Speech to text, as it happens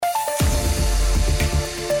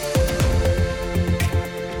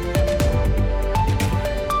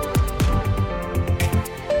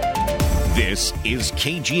This is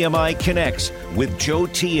KGMI Connects with Joe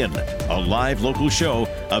Tian, a live local show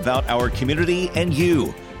about our community and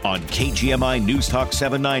you on KGMI News Talk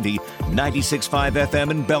 790, 96.5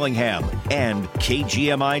 FM in Bellingham, and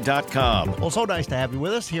KGMI.com. Well, so nice to have you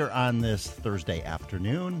with us here on this Thursday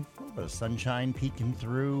afternoon. A little bit of sunshine peeking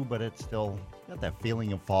through, but it's still got that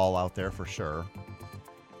feeling of fall out there for sure.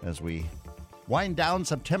 As we wind down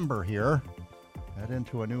September here, head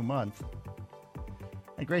into a new month.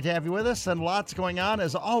 And great to have you with us, and lots going on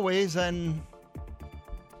as always, and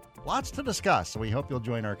lots to discuss. So we hope you'll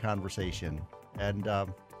join our conversation and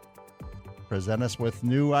present us with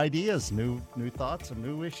new ideas, new thoughts, and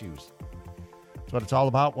new issues. That's what it's all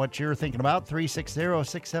about, what you're thinking about.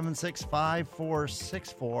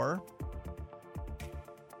 360-676-5464.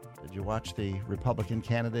 Did you watch the Republican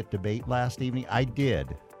candidate debate last evening? I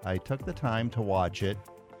did. I took the time to watch it.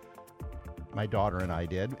 My daughter and I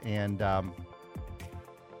did, and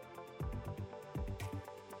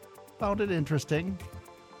found it interesting.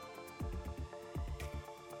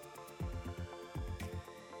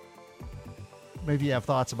 Maybe you have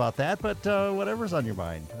thoughts about that, but whatever's on your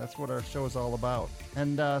mind. That's what our show is all about.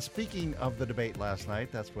 And speaking of the debate last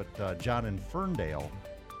night, that's what John in Ferndale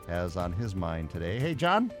has on his mind today. Hey,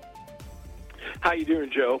 John. How you doing,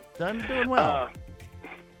 Joe? I'm doing well.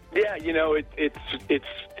 Yeah, you know, it's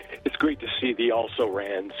great to see the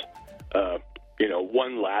also-rans,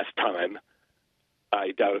 one last time.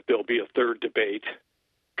 I doubt if there'll be a third debate.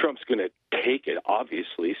 Trump's going to take it,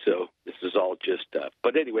 obviously, so this is all just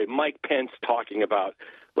but anyway, Mike Pence talking about,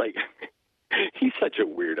 like, he's such a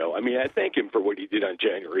weirdo. I mean, I thank him for what he did on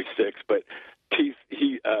January 6th, but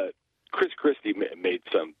Chris Christie made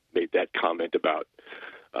that comment about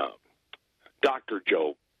Dr.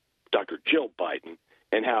 Jill Biden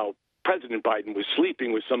and how President Biden was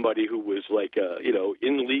sleeping with somebody who was like,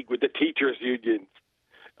 in league with the teachers unions.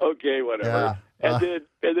 Okay, whatever. Yeah. And then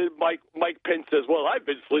Mike Pence says, "Well, I've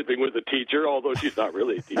been sleeping with a teacher, although she's not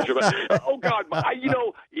really a teacher." But oh God,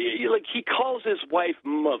 he calls his wife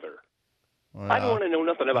mother. I don't want to know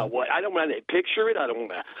nothing about what. I don't want to picture it. I don't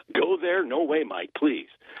want to go there. No way, Mike, please.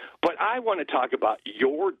 But I want to talk about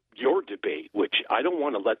your debate, which I don't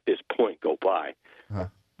want to let this point go by. Okay.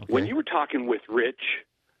 When you were talking with Rich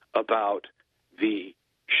about the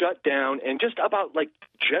shutdown and just about like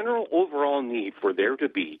general overall need for there to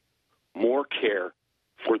be more care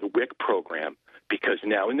for the WIC program, because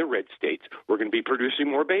now in the red states, we're going to be producing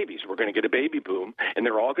more babies. We're going to get a baby boom, and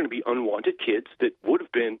they're all going to be unwanted kids that would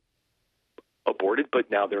have been aborted, but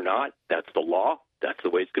now they're not. That's the law. That's the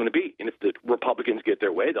way it's going to be. And if the Republicans get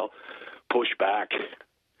their way, they'll push back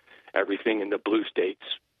everything in the blue states,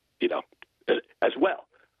 as well.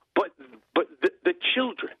 But the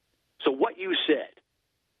children. So what you said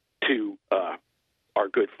to our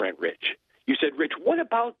good friend Rich, you said, Rich, what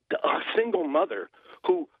about a single mother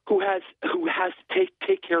who has to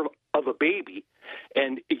take care of a baby,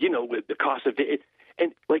 and with the cost of it,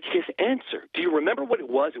 and like his answer? Do you remember what it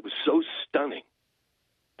was? It was so stunning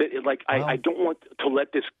that I don't want to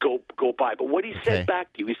let this go by. But what he said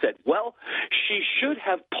back to you, he said, "Well, she should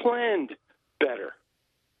have planned better."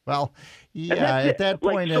 Well, yeah, at that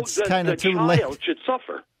point, it's kind of too late. The child should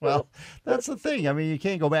suffer. Well, that's the thing. I mean, you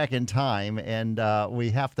can't go back in time, and we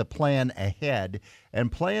have to plan ahead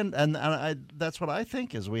and plan. And that's what I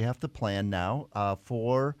think is we have to plan now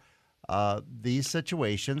for these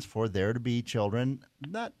situations, for there to be children,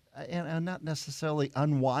 not necessarily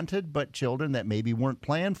unwanted, but children that maybe weren't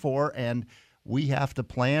planned for, and we have to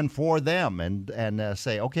plan for them and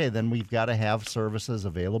say, okay, then we've got to have services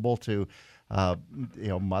available to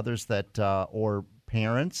mothers that or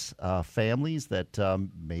parents, families that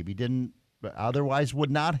maybe didn't otherwise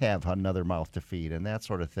would not have another mouth to feed, and that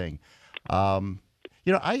sort of thing. I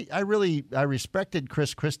respected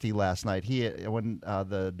Chris Christie last night. When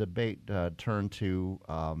the debate turned to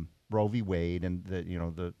Roe v. Wade and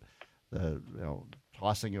the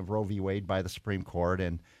tossing of Roe v. Wade by the Supreme Court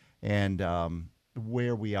and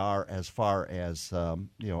where we are as far as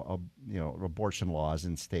abortion laws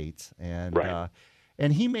in states, and right.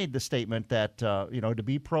 And he made the statement that to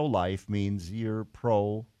be pro-life means you're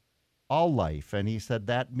pro all life, and he said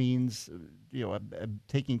that means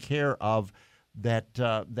taking care of that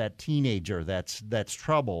teenager that's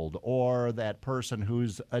troubled, or that person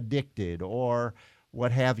who's addicted, or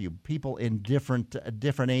what have you, people in different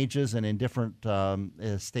ages and in different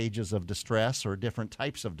stages of distress or different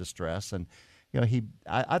types of distress. And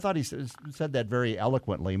I thought he said that very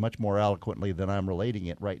eloquently, much more eloquently than I'm relating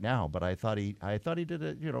it right now. But I thought he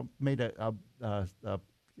did made a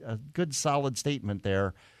good solid statement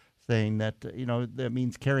there, saying that that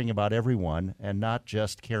means caring about everyone and not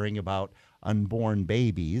just caring about unborn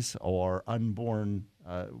babies or unborn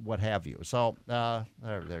what have you. So there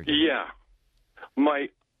you go. Yeah. My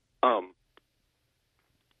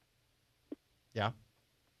Yeah.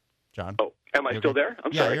 John? Oh, am I still there?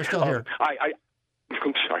 I'm yeah, sorry. You're still here.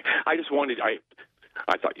 I'm sorry. I just wanted. I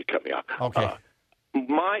thought you cut me off. Okay.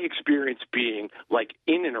 My experience being like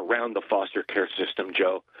in and around the foster care system,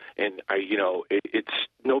 Joe, and it's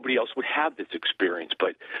nobody else would have this experience.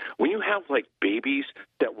 But when you have like babies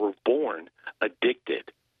that were born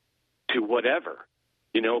addicted to whatever,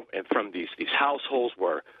 and from these households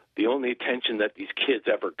where the only attention that these kids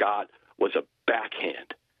ever got was a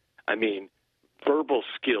backhand. I mean, verbal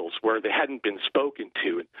skills where they hadn't been spoken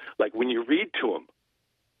to, and like when you read to them,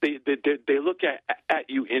 they look at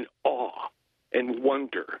you in awe and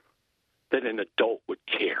wonder that an adult would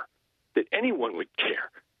care, that anyone would care.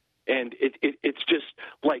 And it's just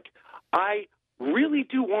like, I really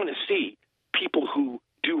do want to see people who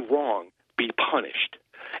do wrong be punished.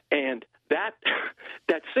 And that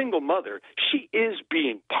single mother, she is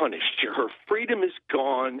being punished. Her freedom is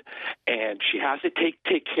gone, and she has to take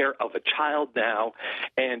care of a child now.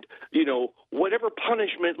 And, whatever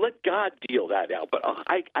punishment, let God deal that out. But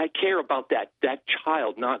I care about that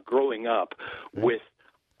child not growing up with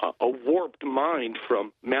a warped mind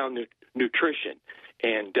from malnutrition.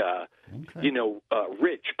 And,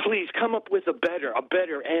 Rich, please come up with a better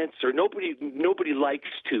answer. Nobody likes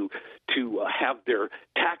to have their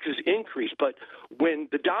taxes increased, but when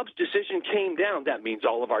the Dobbs decision came down, that means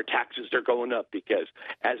all of our taxes are going up, because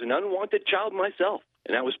as an unwanted child myself,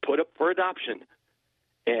 and I was put up for adoption,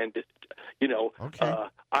 and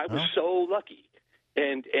I was so lucky,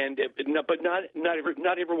 but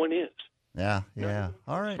not everyone is. Yeah.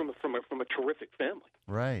 All right. From a terrific family.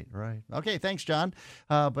 Right. Okay, thanks, John.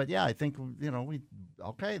 But yeah, I think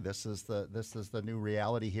this is the new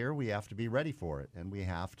reality here. We have to be ready for it, and we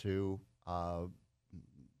have to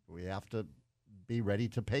be ready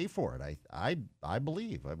to pay for it. I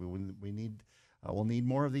believe. I mean, we'll need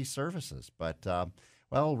more of these services. But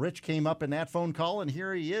Rich came up in that phone call, and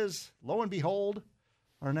here he is. Lo and behold,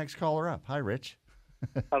 our next caller up. Hi, Rich.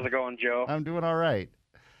 How's it going, Joe? I'm doing all right.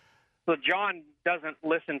 So John doesn't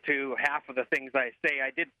listen to half of the things I say. I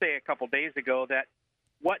did say a couple days ago that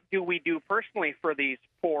what do we do personally for these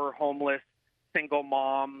poor, homeless, single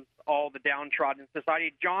moms, all the downtrodden in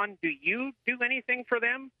society? John, do you do anything for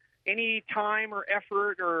them? Any time or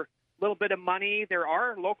effort or a little bit of money? There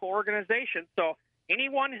are local organizations. So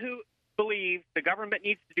anyone who believes the government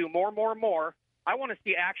needs to do more, I want to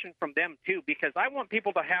see action from them too, because I want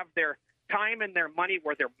people to have their time and their money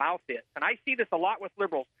where their mouth is. And I see this a lot with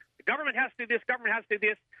liberals. The government has to do this. Government has to do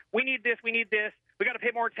this. We need this. We need this. We got to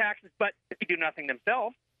pay more taxes, but they do nothing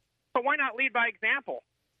themselves. So why not lead by example?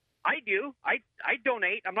 I do. I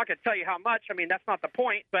donate. I'm not going to tell you how much. I mean, that's not the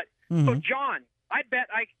point. But So, John, I bet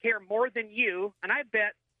I care more than you, and I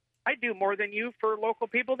bet I do more than you for local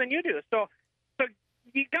people than you do. So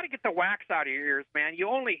you got to get the wax out of your ears, man. You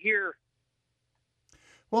only hear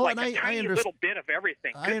a tiny little bit of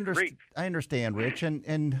everything. I understand, Rich,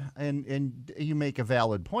 and you make a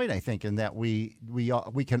valid point, I think, in that we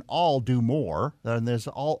can all do more, and there's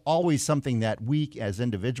always something that we as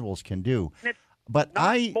individuals can do. But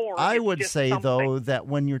I would say something, though, that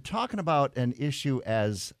when you're talking about an issue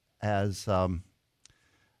as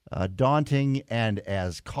daunting and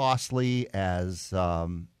as costly as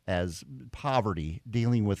poverty,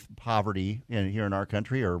 dealing with poverty here in our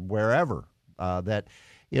country or wherever, that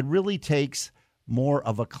it really takes more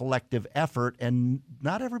of a collective effort, and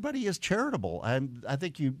not everybody is charitable. And I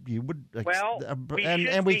think you would.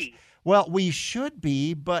 We should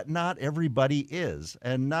be, but not everybody is,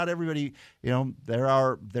 and not everybody. There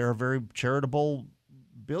are very charitable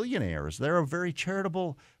billionaires. There are very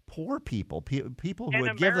charitable poor people, people who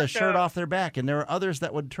would give the shirt off their back, and there are others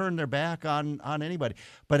that would turn their back on anybody.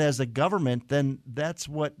 But as a government, then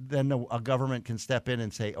a government can step in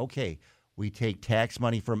and say, okay, we take tax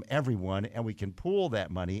money from everyone, and we can pool that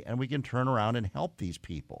money, and we can turn around and help these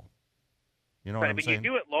people. You know what I'm saying? But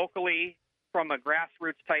you do it locally from a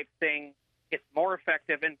grassroots type thing. It's more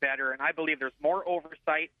effective and better, and I believe there's more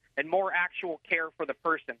oversight and more actual care for the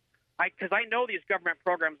person. Because I know these government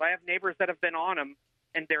programs. I have neighbors that have been on them,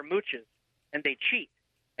 and they're mooches, and they cheat.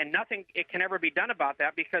 And nothing can ever be done about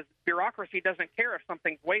that because bureaucracy doesn't care if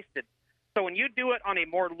something's wasted. So when you do it on a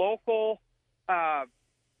more local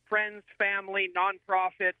friends, family,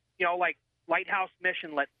 nonprofit, like Lighthouse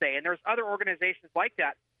Mission, let's say, and there's other organizations like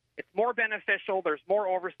that, it's more beneficial, there's more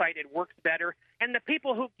oversight, it works better, and the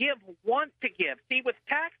people who give want to give. See, with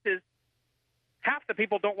taxes, half the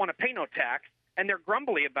people don't want to pay no tax, and they're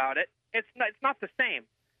grumbly about it. It's not the same.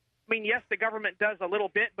 I mean, yes, the government does a little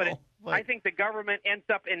bit, but I think the government ends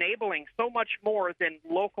up enabling so much more than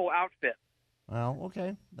local outfits. Well,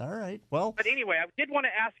 okay. All right. Well, but anyway, I did want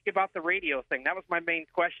to ask you about the radio thing. That was my main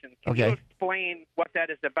question. Can you explain what that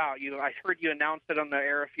is about? I heard you announce it on the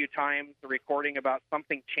air a few times, the recording about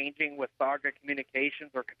something changing with Saga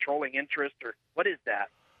Communications or controlling interest, or what is that?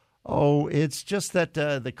 Oh, it's just that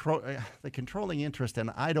the controlling interest, and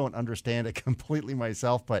I don't understand it completely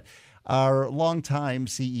myself, but our longtime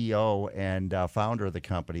CEO and founder of the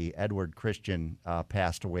company, Edward Christian,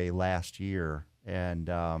 passed away last year, and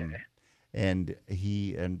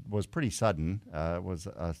he was pretty sudden. It was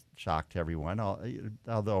a shock to everyone.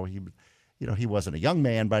 Although he wasn't a young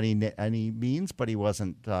man by any means, but he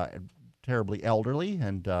wasn't terribly elderly,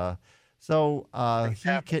 and so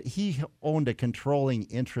he owned a controlling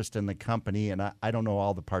interest in the company, and I don't know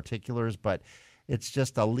all the particulars, but it's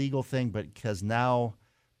just a legal thing. But because now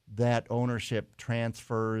that ownership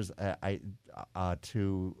transfers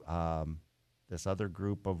to this other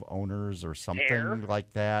group of owners or something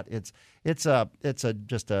like that. And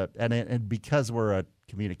because we're a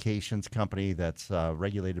communications company that's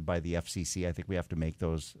regulated by the FCC, I think we have to make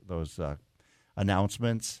those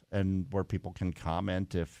announcements and where people can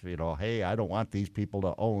comment if, hey, I don't want these people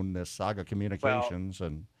to own this Saga Communications.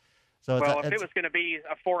 If it was going to be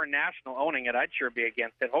a foreign national owning it, I'd sure be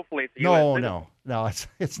against it. Hopefully it's a U.S. citizen. No, it's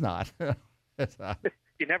not. It's not.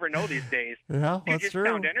 You never know these days. Yeah, that's true.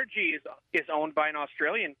 Sound Energy is owned by an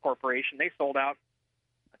Australian corporation. They sold out,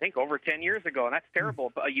 I think, over 10 years ago, and that's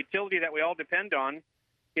terrible. But a utility that we all depend on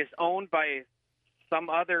is owned by some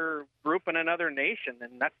other group in another nation,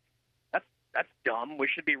 and that's dumb. We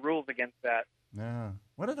should be rules against that. Yeah.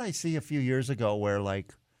 What did I see a few years ago where,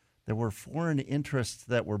 there were foreign interests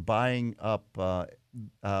that were buying up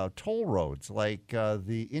toll roads, like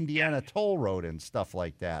the Indiana toll road and stuff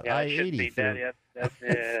like that. Yeah, I-80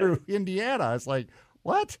 through Indiana. It's like,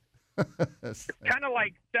 what? It's kind of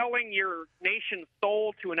like selling your nation's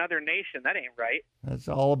soul to another nation. That ain't right. That's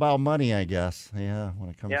all about money, I guess. Yeah, when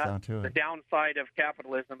it comes down to it. The downside of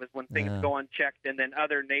capitalism is when things go unchecked and then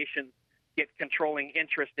other nations get controlling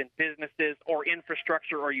interest in businesses or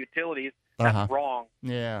infrastructure or utilities. That's wrong.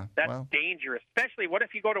 Yeah. That's dangerous. Especially, what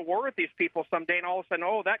if you go to war with these people someday and all of a sudden,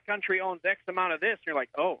 that country owns X amount of this? And you're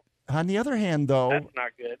like, On the other hand, though, that's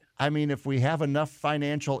not good. I mean, if we have enough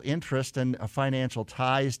financial interest and financial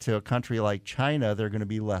ties to a country like China, they're going to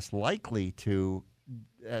be less likely to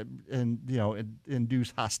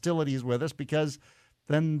induce hostilities with us, because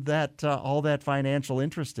then all that financial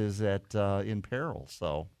interest is in peril.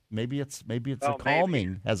 So maybe it's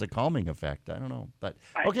has a calming effect. I don't know. But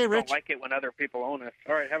okay, Rich. I don't like it when other people own us.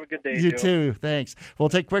 All right, have a good day. You Joe. too. Thanks. We'll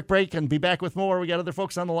take a quick break and be back with more. We got other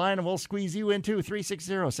folks on the line, and we'll squeeze you into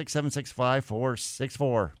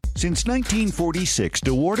 360-676-5464. Since 1946,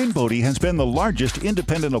 DeWard & Bodie has been the largest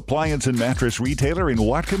independent appliance and mattress retailer in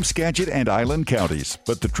Whatcom, Skagit, and Island counties.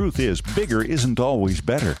 But the truth is, bigger isn't always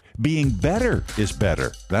better. Being better is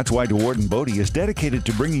better. That's why DeWard & Bodie is dedicated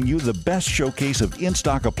to bringing you the best showcase of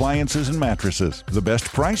in-stock appliances and mattresses, the best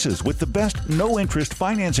prices with the best no-interest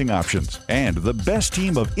financing options, and the best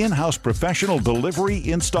team of in-house professional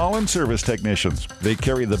delivery, install, and service technicians. They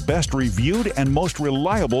carry the best reviewed and most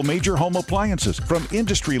reliable major home appliances from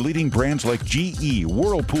industry-leading brands like GE,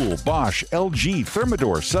 Whirlpool, Bosch, LG,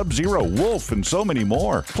 Thermador, Sub-Zero, Wolf, and so many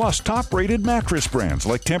more. Plus top-rated mattress brands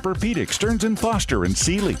like Tempur-Pedic, Stearns & Foster, and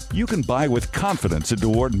Sealy. You can buy with confidence at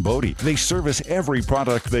DeWard & Bodie. They service every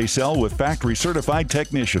product they sell with factory-certified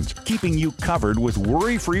technicians, keeping you covered with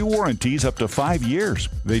worry-free warranties up to 5 years.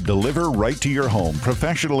 They deliver right to your home,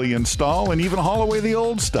 professionally install, and even haul away the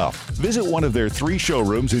old stuff. Visit one of their 3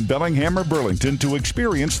 showrooms in Bellingham or Burlington to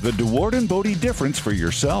experience the DeWard & Bodie difference for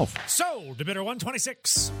yourself. Sold to bidder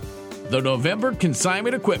 126. The November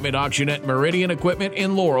Consignment Equipment Auction at Meridian Equipment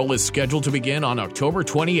in Laurel is scheduled to begin on October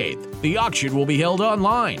 28th. The auction will be held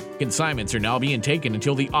online. Consignments are now being taken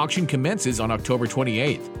until the auction commences on October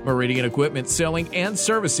 28th. Meridian Equipment selling and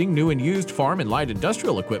servicing new and used farm and light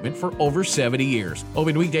industrial equipment for over 70 years.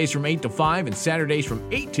 Open weekdays from 8 to 5 and Saturdays from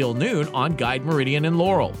 8 till noon on Guide Meridian in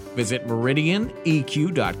Laurel. Visit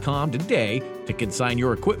meridianeq.com today to consign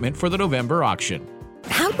your equipment for the November auction.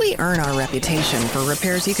 How'd we earn our reputation for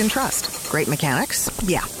repairs you can trust? Great mechanics?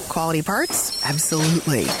 Yeah. Quality parts?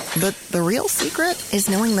 Absolutely. But the real secret is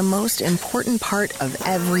knowing the most important part of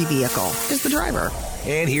every vehicle is the driver.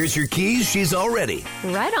 And here's your keys. She's all ready.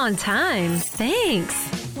 Right on time. Thanks.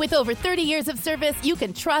 With over 30 years of service, you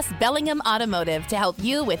can trust Bellingham Automotive to help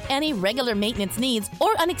you with any regular maintenance needs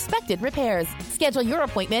or unexpected repairs. Schedule your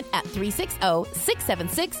appointment at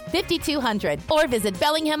 360-676-5200 or visit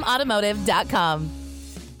BellinghamAutomotive.com.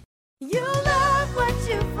 You love what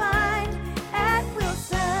you find at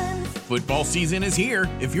Wilson's. Football season is here.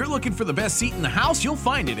 If you're looking for the best seat in the house, you'll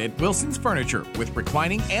find it at Wilson's Furniture, with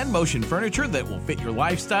reclining and motion furniture that will fit your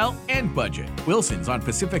lifestyle and budget. Wilson's on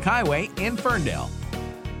Pacific Highway in Ferndale.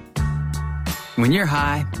 When you're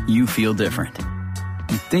high, you feel different.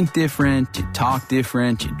 You think different, you talk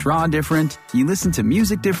different, you draw different, you listen to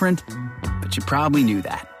music different, but you probably knew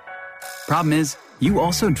that. Problem is, you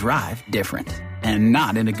also drive different, and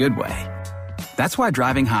not in a good way. That's why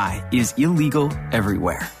driving high is illegal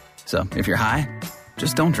everywhere. So if you're high,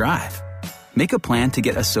 just don't drive. Make a plan to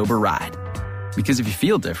get a sober ride. Because if you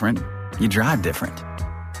feel different, you drive different.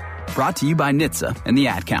 Brought to you by NHTSA and the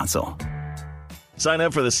Ad Council. Sign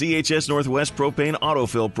up for the CHS Northwest Propane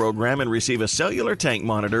Autofill program and receive a cellular tank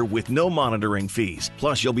monitor with no monitoring fees.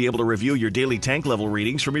 Plus, you'll be able to review your daily tank level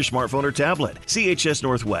readings from your smartphone or tablet. CHS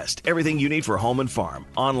Northwest, everything you need for home and farm.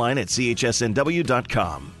 Online at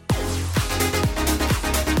chsnw.com.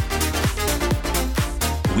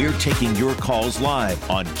 We're taking your calls live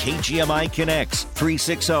on KGMI Connects,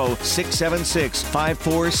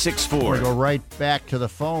 360-676-5464. We go right back to the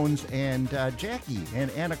phones, and Jackie and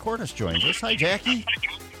Anna Cordes joins us. Hi, Jackie.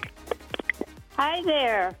 Hi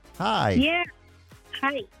there. Hi. Yeah.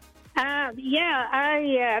 Hi. I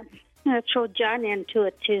throw John into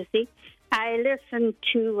it Tuesday. I listened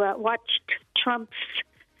to, watched Trump's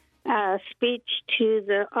speech to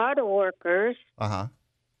the auto workers.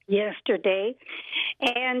 Yesterday,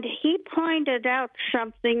 and he pointed out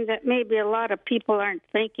something that maybe a lot of people aren't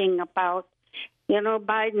thinking about. You know,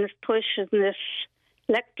 Biden's pushing this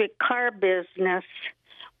electric car business.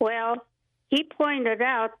 Well, he pointed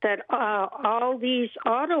out that all these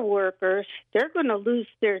auto workers, they're going to lose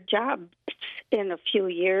their jobs in a few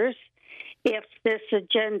years if this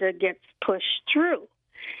agenda gets pushed through,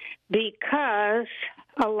 because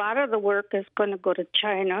a lot of the work is going to go to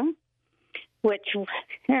China, which, you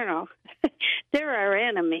know, they're our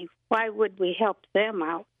enemy. Why would we help them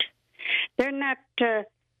out? They're not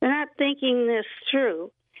thinking this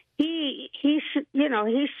through. He said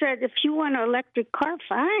if you want an electric car,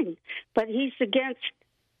 fine, but he's against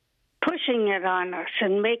pushing it on us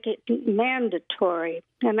and make it mandatory.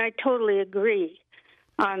 And I totally agree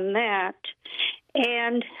on that.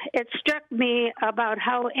 And it struck me about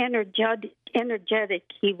how energetic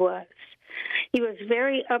he was. He was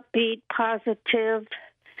very upbeat, positive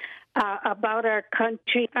about our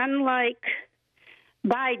country, unlike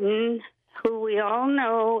Biden, who we all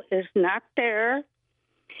know is not there.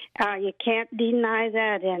 You can't deny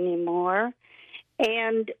that anymore.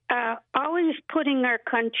 And always putting our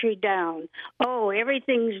country down. Oh,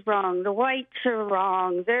 everything's wrong. The whites are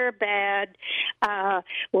wrong. They're bad.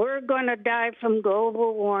 We're going to die from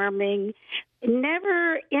global warming.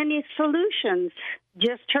 Never any solutions.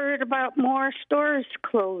 Just heard about more stores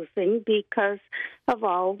closing because of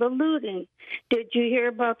all the looting. Did you hear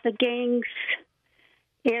about the gangs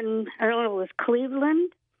in, I don't know, it was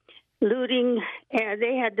Cleveland? Looting, and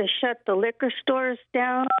they had to shut the liquor stores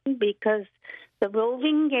down because the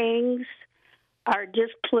roving gangs are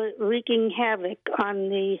just wreaking havoc on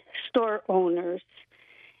the store owners.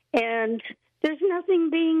 And there's nothing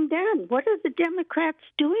being done. What are the Democrats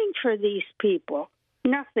doing for these people?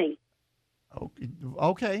 Nothing.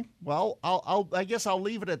 Okay. Well, I guess I'll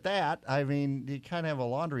leave it at that. I mean, you kind of have a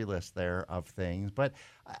laundry list there of things. But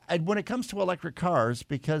when it comes to electric cars,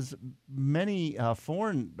 because many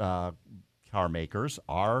foreign car makers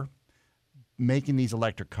are making these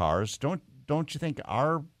electric cars, don't you think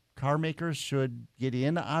our car makers should get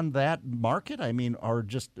in on that market? I mean, or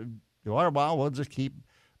just, well, we'll just keep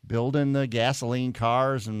building the gasoline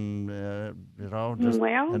cars and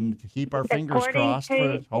and keep our fingers crossed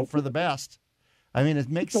hope for the best. I mean, it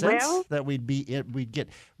makes sense that we'd be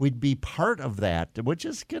part of that, which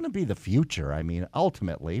is going to be the future. I mean,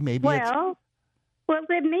 ultimately, maybe well,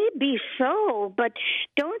 it may be so, but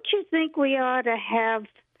don't you think we ought to have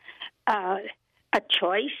a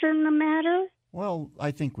choice in the matter? Well,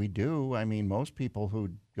 I think we do. I mean, most people who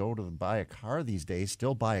go to buy a car these days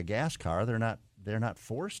still buy a gas car. They're not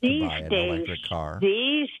forced to buy an electric car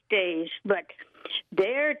these days. But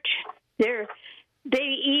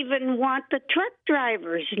they even want the truck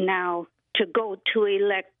drivers now to go to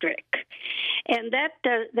electric, and that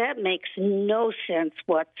makes no sense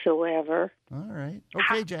whatsoever. All right,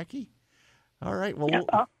 okay, Jackie. All right, well,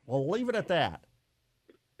 we'll leave it at that.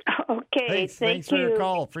 Okay, thanks for your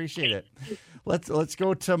call. Appreciate it. Let's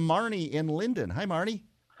go to Marnie in Linden. Hi, Marnie.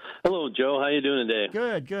 Hello, Joe. How you doing today?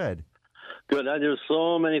 Good. Good. There's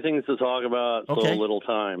so many things to talk about, so little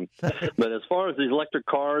time. But as far as the electric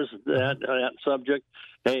cars, that subject,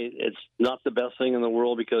 hey, it's not the best thing in the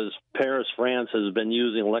world because Paris, France has been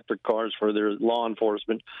using electric cars for their law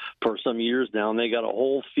enforcement for some years now, and they got a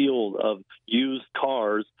whole field of used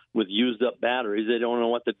cars with used-up batteries they don't know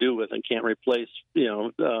what to do with and can't replace,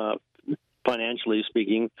 financially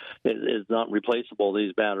speaking, is not replaceable,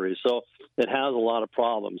 these batteries. So it has a lot of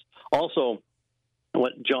problems. Also,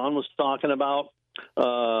 what John was talking about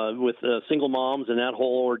with single moms and that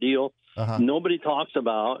whole ordeal, nobody talks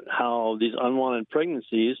about how these unwanted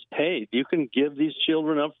pregnancies, hey, you can give these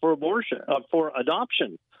children up for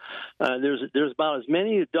adoption. There's about as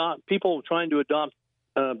many people trying to adopt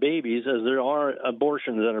babies as there are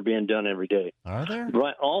abortions that are being done every day. Are there?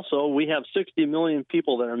 Right. Also, we have 60 million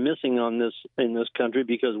people that are missing in this country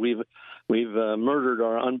because we've murdered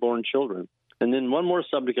our unborn children. And then one more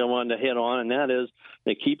subject I wanted to hit on, and that is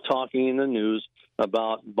they keep talking in the news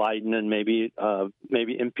about Biden and maybe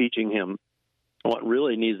impeaching him. What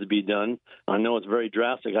really needs to be done, I know it's very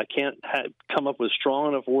drastic. I can't come up with strong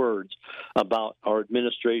enough words about our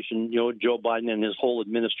administration, Joe Biden and his whole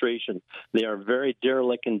administration. They are very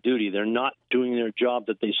derelict in duty. They're not doing their job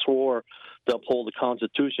that they swore to uphold the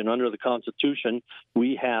Constitution. Under the Constitution,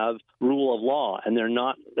 we have rule of law, and they're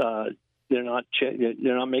not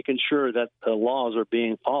making sure that the laws are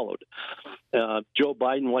being followed. Joe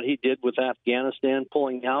Biden, what he did with Afghanistan,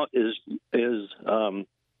 pulling out is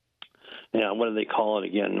what do they call it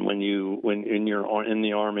again when you're in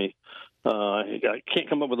the Army? I can't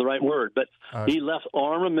come up with the right word, but he left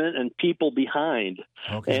armament and people behind,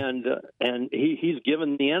 and he's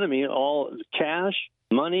given the enemy all cash,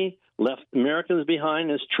 money, left Americans behind.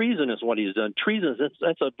 It's treasonous what he's done. Treasonous.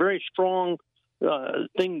 That's a very strong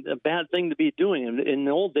a bad thing to be doing. In the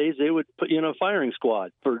old days, they would put you in a firing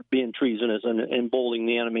squad for being treasonous and emboldening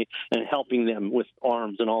the enemy and helping them with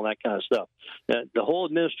arms and all that kind of stuff. The whole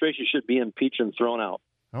administration should be impeached and thrown out.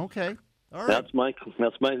 Okay. All right. That's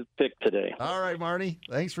my pick today. All right, Marty.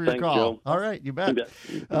 Thanks for your call. Joe. All right, you bet.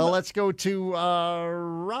 Let's go to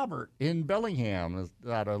Robert in Bellingham. Is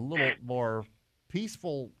that a little more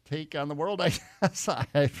peaceful take on the world, I guess?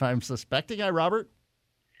 I'm suspecting. Hi, Robert.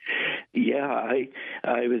 Yeah,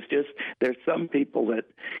 I was just, there's some people that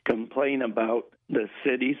complain about the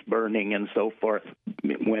cities burning and so forth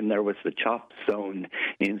when there was the chop zone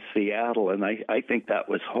in Seattle, and I think that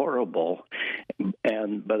was horrible.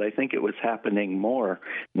 But I think it was happening more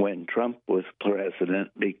when Trump was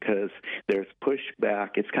president because there's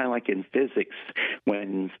pushback. It's kind of like in physics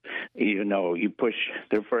when, you push,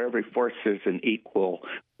 there for every force there's an equal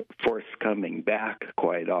force coming back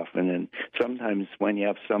quite often. And sometimes when you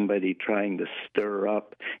have somebody trying to stir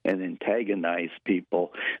up and antagonize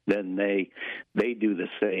people, then they do the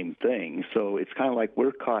same thing. So it's kind of like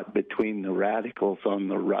we're caught between the radicals on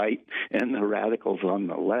the right and the radicals on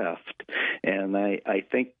the left. And I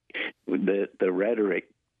think that the rhetoric,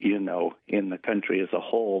 in the country as a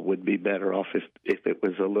whole would be better off if it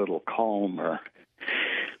was a little calmer.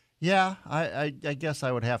 Yeah, I guess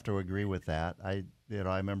I would have to agree with that. I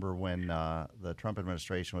remember when the Trump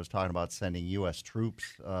administration was talking about sending U.S. troops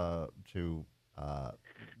to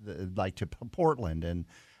Portland, and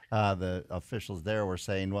the officials there were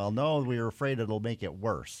saying, "Well, no, we were afraid it'll make it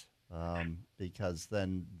worse because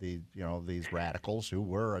then these radicals who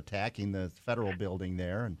were attacking the federal building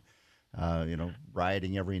there and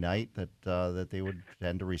rioting every night that they would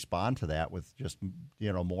tend to respond to that with just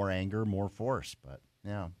more anger, more force." But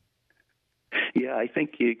yeah. Yeah, I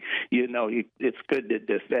think it's good to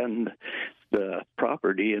defend the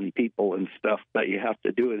property and people and stuff, but you have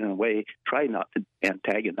to do it in a way, try not to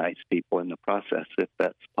antagonize people in the process if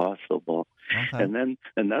that's possible. Okay. And then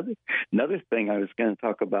another thing I was going to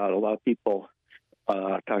talk about, a lot of people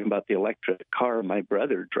talking about the electric car. My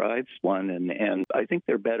brother drives one, and I think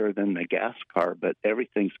they're better than the gas car, but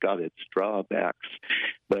everything's got its drawbacks.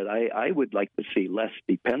 But I would like to see less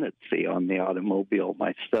dependency on the automobile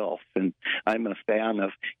myself, and I'm a fan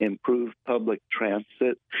of improved public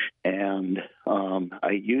transit, and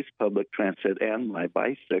I use public transit and my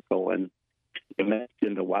bicycle. And I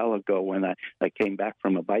mentioned a while ago when I came back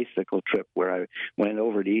from a bicycle trip where I went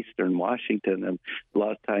over to eastern Washington, and a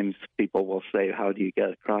lot of times people will say, how do you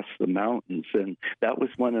get across the mountains? And that was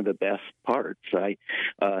one of the best parts. I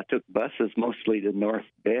took buses mostly to North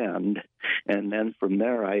Bend, and then from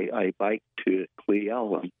there I biked to Cle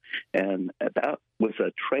Elum. And that was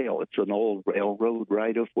a trail. It's an old railroad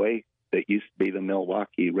right-of-way that used to be the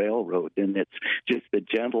Milwaukee Railroad, and it's just a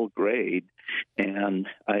gentle grade. And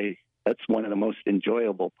I that's one of the most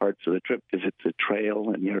enjoyable parts of the trip because it's a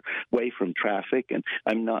trail and you're away from traffic, and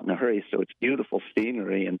I'm not in a hurry, so it's beautiful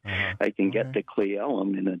scenery, and I can get to Cle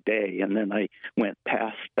Elum in a day. And then I went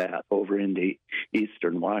past that over into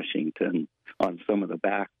eastern Washington on some of the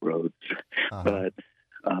back roads. But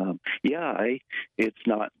it's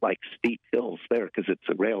not like steep hills there because it's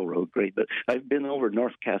a railroad grade. But I've been over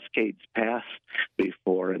North Cascades Pass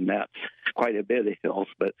before, and that's quite a bit of hills.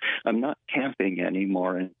 But I'm not camping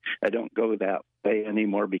anymore, and I don't go that way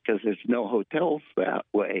anymore because there's no hotels that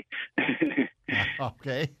way.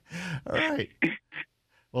 Okay. All right.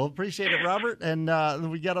 Well, appreciate it, Robert. And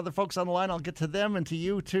we got other folks on the line. I'll get to them and to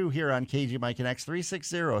you, too, here on KGMI Connects,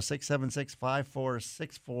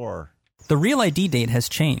 360-676-5464. The Real ID date has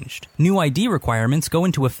changed. New ID requirements go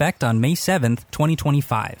into effect on May 7th,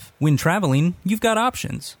 2025. When traveling, you've got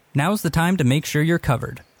options. Now's the time to make sure you're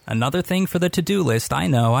covered. Another thing for the to-do list, I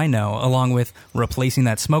know, along with replacing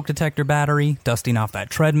that smoke detector battery, dusting off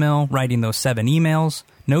that treadmill, writing those 7 emails.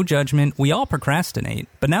 No judgment, we all procrastinate,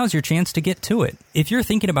 but now's your chance to get to it. If you're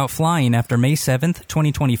thinking about flying after May 7th,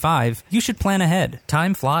 2025, you should plan ahead.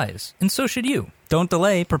 Time flies, and so should you. Don't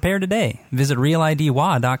delay, prepare today. Visit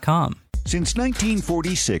RealIDWA.com. Since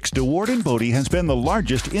 1946, DeWard & Bodie has been the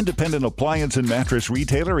largest independent appliance and mattress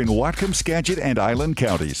retailer in Whatcom, Skagit, and Island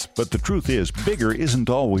counties. But the truth is, bigger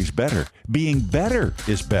isn't always better. Being better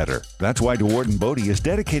is better. That's why DeWard & Bodie is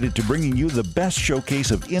dedicated to bringing you the best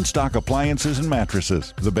showcase of in-stock appliances and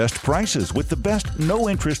mattresses, the best prices with the best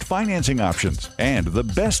no-interest financing options, and the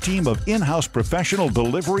best team of in-house professional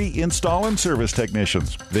delivery, install, and service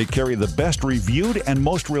technicians. They carry the best reviewed and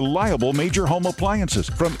most reliable major home appliances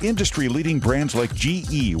from industry-leading brands like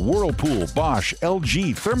GE, Whirlpool, Bosch,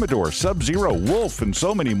 LG, Thermador, Sub-Zero, Wolf, and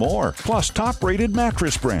so many more. Plus top-rated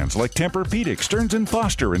mattress brands like Tempur-Pedic, Stearns &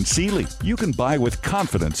 Foster, and Sealy. You can buy with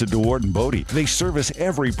confidence at DeWard & Bodie. They service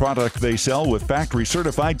every product they sell with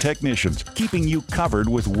factory-certified technicians, keeping you covered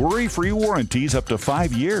with worry-free warranties up to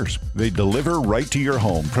 5 years. They deliver right to your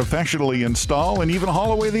home, professionally install, and even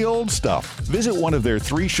haul away the old stuff. Visit one of their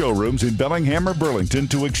 3 showrooms in Bellingham or Burlington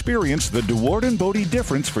to experience the DeWard & Bodie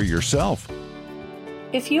difference for yourself.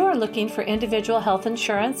 If you are looking for individual health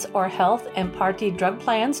insurance or health and Part D drug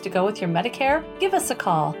plans to go with your Medicare, give us a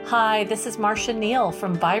call. Hi, this is Marcia Neal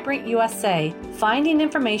from Vibrant USA. Finding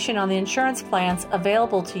information on the insurance plans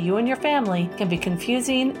available to you and your family can be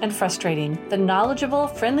confusing and frustrating. The knowledgeable,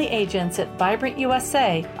 friendly agents at Vibrant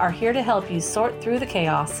USA are here to help you sort through the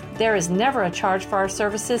chaos. There is never a charge for our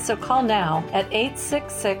services, so call now at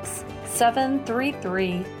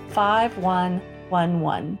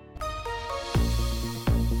 866-733-5111.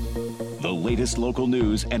 The latest local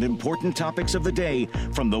news and important topics of the day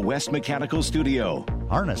from the West Mechanical Studio.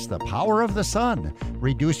 Harness the power of the sun,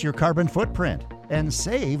 reduce your carbon footprint, and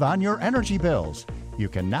save on your energy bills. You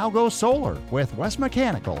can now go solar with West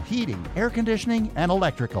Mechanical Heating, Air Conditioning, and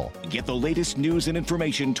Electrical. Get the latest news and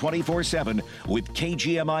information 24/7 with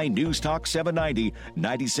KGMI News Talk 790,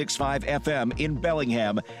 96.5 FM in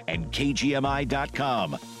Bellingham and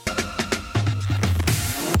KGMI.com.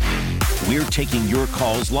 We're taking your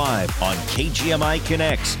calls live on KGMI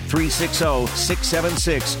Connects,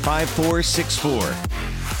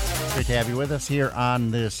 360-676-5464. Great to have you with us here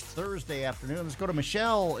on this Thursday afternoon. Let's go to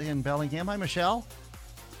Michelle in Bellingham. Hi, Michelle.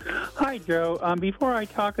 Hi, Joe. Before I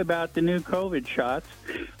talk about the new COVID shots,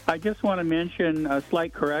 I just want to mention a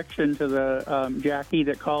slight correction to the Jackie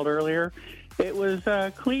that called earlier. It was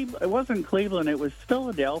It wasn't Cleveland. It was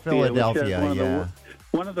Philadelphia. Philadelphia, which is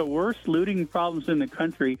one of the worst looting problems in the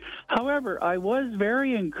country. However, I was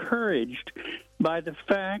very encouraged by the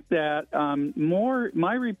fact that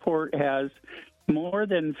my report has more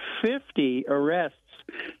than 50 arrests.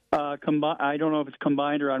 I don't know if it's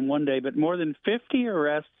combined or on one day, but more than 50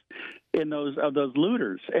 arrests in those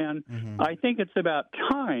looters. And I think it's about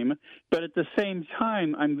time, but at the same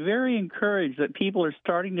time, I'm very encouraged that people are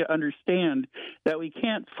starting to understand that we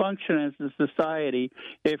can't function as a society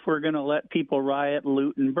if we're going to let people riot,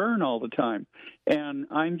 loot, and burn all the time. And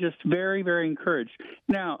I'm just very, very encouraged.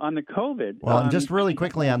 Now, on the COVID... Well, and just really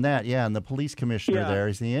quickly on that, and the police commissioner there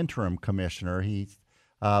is the interim commissioner. He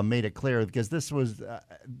made it clear because this was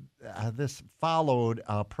this followed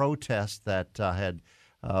a protest that had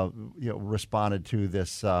responded to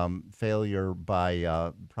this failure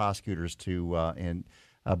by prosecutors to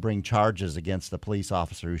bring charges against the police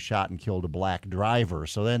officer who shot and killed a black driver.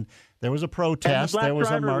 So then there was a protest. And the black there was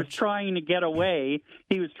driver a march. Was trying to get away.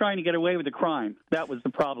 He was trying to get away with the crime. That was the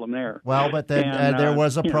problem there. Well, but then there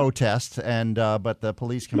was a protest, and but the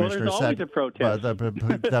police commissioner said a protest.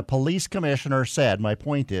 The police commissioner said, my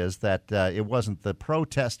point is that it wasn't the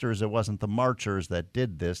protesters, it wasn't the marchers that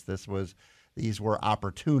did this. This was these were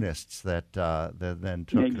opportunists that then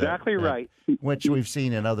took exactly right, which we've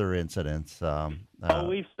seen in other incidents.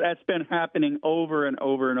 That's been happening over and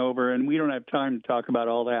over and over, and we don't have time to talk about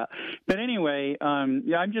all that. But anyway,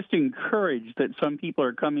 I'm just encouraged that some people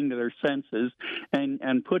are coming to their senses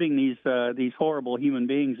and putting these horrible human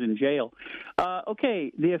beings in jail.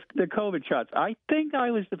 Okay, the COVID shots. I think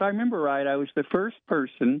if I remember right, I was the first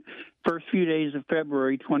few days of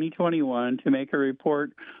February 2021 to make a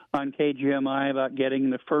report on KGMI about getting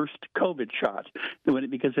the first COVID shot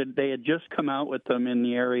because they had just come out with them in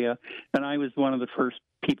the area, and I was one of the first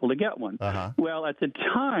people to get one. Well, at the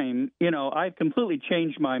time, I've completely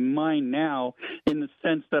changed my mind now in the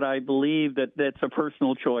sense that I believe that that's a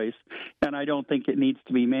personal choice, and I don't think it needs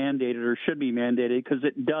to be mandated or should be mandated because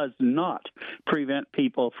it does not prevent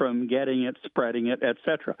people from getting it, spreading it,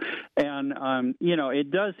 etc. And,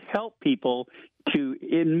 it does help people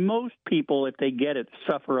in most people, if they get it,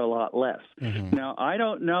 suffer a lot less. Now, I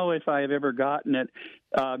don't know if I've ever gotten it.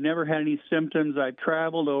 I've never had any symptoms. I've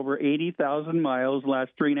traveled over 80,000 miles the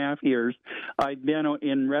last 3.5 years. I've been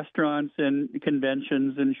in restaurants and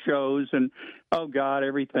conventions and shows and, oh, God,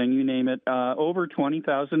 everything, you name it, over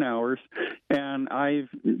 20,000 hours. And to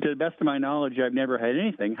the best of my knowledge, I've never had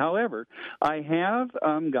anything. However, I have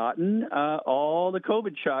gotten all the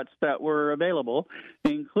COVID shots that were available,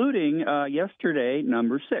 including yesterday,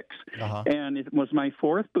 number 6. And it was my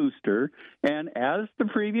 4th booster. And as the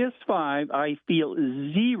previous 5, I feel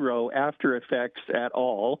zero after effects at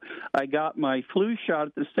all. I got my flu shot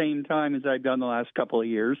at the same time as I've done the last couple of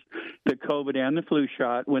years, the COVID and the flu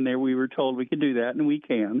shot, when we were told we could do that, and we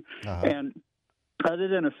can. And other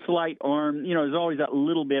than a slight arm, there's always that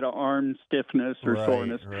little bit of arm stiffness or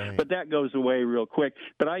soreness, but that goes away real quick.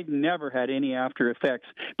 But I've never had any after effects.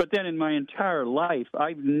 But then in my entire life,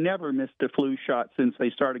 I've never missed a flu shot since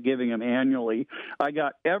they started giving them annually. I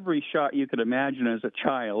got every shot you could imagine as a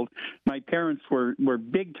child. My parents were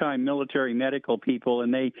big-time military medical people,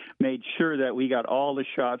 and they made sure that we got all the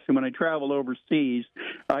shots. And when I traveled overseas,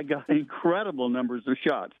 I got incredible numbers of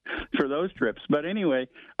shots for those trips. But anyway,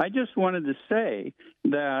 I just wanted to say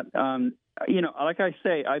that, like I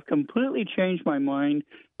say, I've completely changed my mind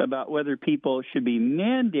about whether people should be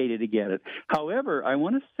mandated to get it. However, I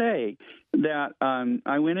want to say that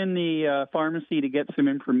I went in the pharmacy to get some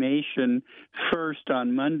information first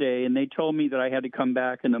on Monday, and they told me that I had to come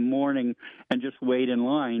back in the morning and just wait in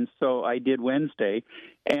line. So I did Wednesday.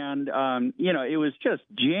 And, it was just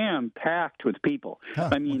jam-packed with people.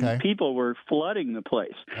 People were flooding the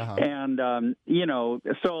place. And,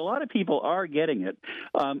 so a lot of people are getting it.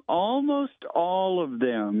 Almost all of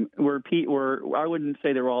them were, I wouldn't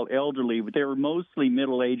say they were all elderly, but they were mostly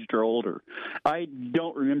middle-aged or older. I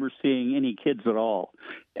don't remember seeing any kids at all.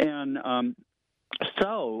 And and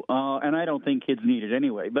I don't think kids need it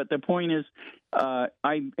anyway. But the point is,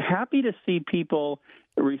 I'm happy to see people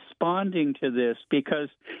responding to this because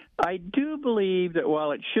I do believe that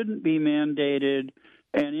while it shouldn't be mandated,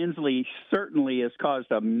 and Inslee certainly has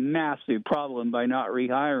caused a massive problem by not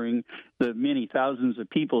rehiring the many thousands of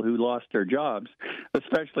people who lost their jobs,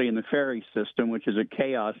 especially in the ferry system, which is a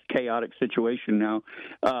chaotic situation now,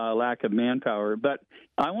 lack of manpower. But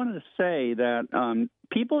I wanted to say that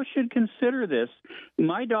people should consider this.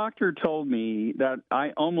 My doctor told me that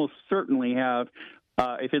I almost certainly have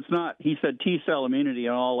if it's not, he said T-cell immunity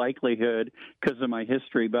in all likelihood because of my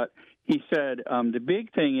history, but he said the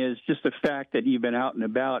big thing is just the fact that you've been out and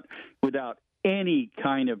about without any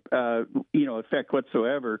kind of, effect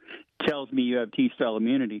whatsoever tells me you have T-cell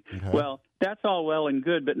immunity. Well, that's all well and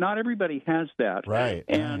good, but not everybody has that.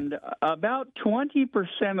 And about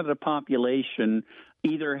 20% of the population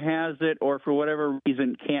either has it or for whatever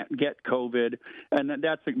reason can't get COVID, and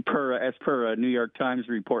that's as per a New York Times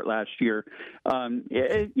report last year.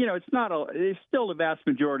 It's still the vast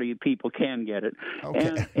majority of people can get it.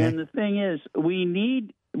 And the thing is, we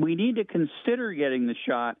need to consider getting the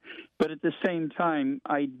shot, but at the same time,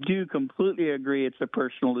 I do completely agree it's a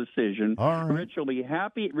personal decision. Rich will be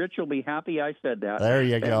happy. I said that. There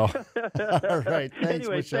you go. All right. Thanks,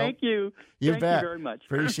 anyway, Michelle. thank you. You thank bet. you very much.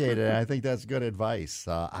 Appreciate it. I think that's good advice.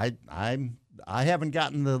 I haven't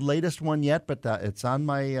gotten the latest one yet, but it's on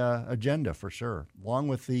my agenda for sure, along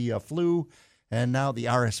with the flu and now the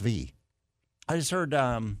RSV. I just heard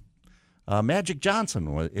Magic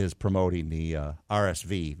Johnson is promoting the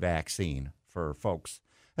RSV vaccine for folks,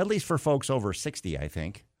 at least for folks over 60, I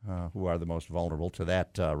think, who are the most vulnerable to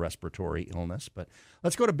that respiratory illness. But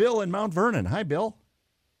let's go to Bill in Mount Vernon. Hi, Bill.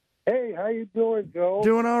 Hey, how you doing, Joe?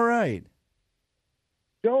 Doing all right.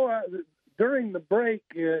 Joe, during the break,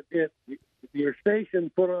 your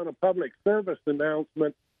station put on a public service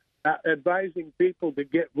announcement advising people to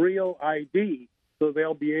get real ID so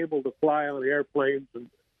they'll be able to fly on airplanes and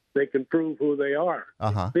they can prove who they are.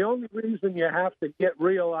 The only reason you have to get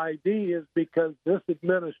real ID is because this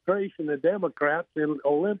administration, the Democrats in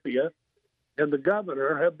Olympia and the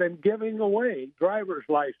governor have been giving away driver's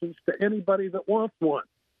license to anybody that wants one.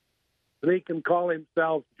 And he can call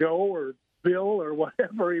himself Joe or Bill or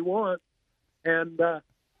whatever he wants. And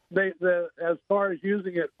as far as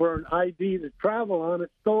using it for an ID to travel on,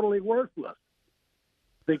 it's totally worthless.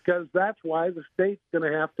 Because that's why the state's going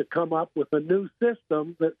to have to come up with a new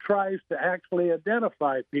system that tries to actually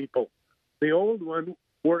identify people. The old one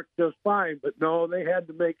worked just fine, but no, they had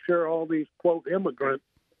to make sure all these, quote, immigrants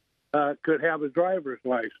could have a driver's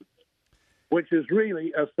license, which is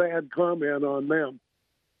really a sad comment on them.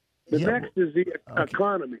 The next is the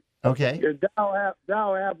economy. Okay. The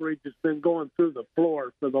Dow average has been going through the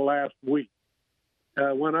floor for the last week.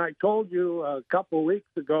 When I told you a couple of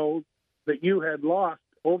weeks ago that you had lost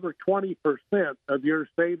over 20% of your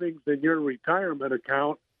savings in your retirement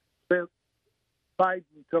account since Biden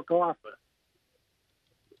took office.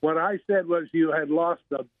 What I said was you had lost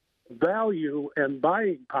the value and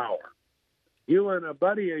buying power. You and a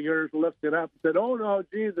buddy of yours looked it up and said, oh, no,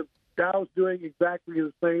 gee, the Dow's doing exactly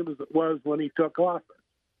the same as it was when he took office.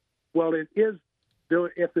 Well, it is.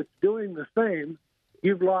 If it's doing the same,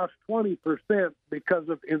 you've lost 20% because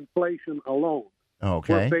of inflation alone.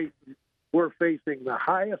 Okay. We're facing the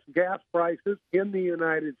highest gas prices in the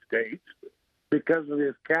United States because of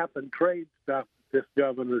this cap and trade stuff that this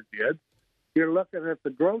governor did. You're looking at the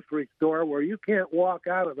grocery store where you can't walk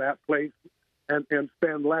out of that place and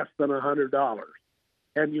spend less than $100,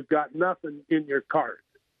 and you've got nothing in your cart.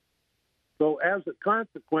 So as a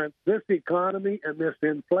consequence, this economy and this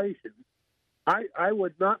inflation, I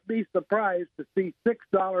would not be surprised to see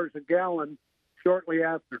 $6 a gallon shortly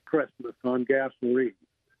after Christmas on gasoline.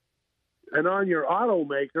 And on your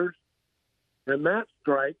automakers and that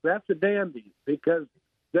strike, that's a dandy because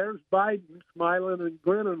there's Biden smiling and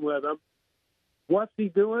grinning with them. What's he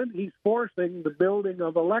doing? He's forcing the building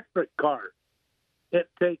of electric cars. It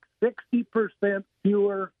takes 60%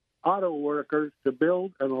 fewer auto workers to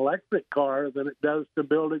build an electric car than it does to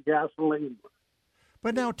build a gasoline one.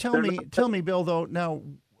 But now tell me, Bill, though, now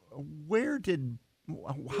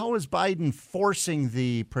how is Biden forcing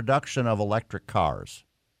the production of electric cars?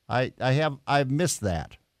 I've missed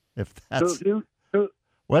that. If that's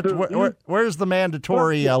where's the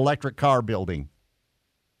mandatory electric car building?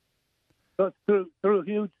 Through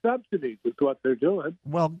huge subsidies is what they're doing.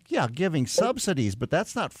 Well, yeah, giving subsidies, but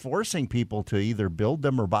that's not forcing people to either build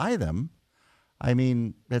them or buy them. I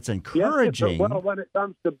mean, that's encouraging. Yes, well, when it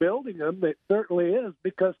comes to building them, it certainly is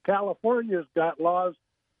because California's got laws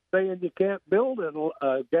saying you can't build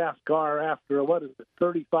a gas car after,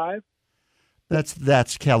 35?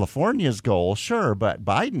 That's California's goal, sure, but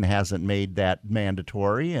Biden hasn't made that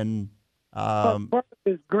mandatory. And part of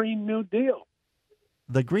his Green New Deal.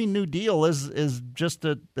 The Green New Deal is just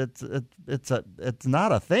it's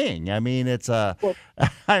not a thing. I mean, it's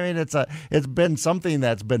been something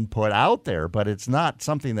that's been put out there, but it's not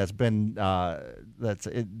something that's been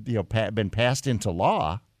been passed into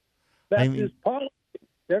law. That's his policy.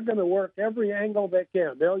 They're going to work every angle they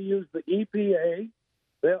can. They'll use the EPA.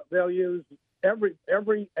 They'll use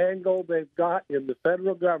every angle they've got in the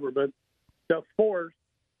federal government to force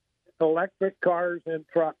electric cars and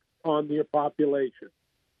trucks on the population.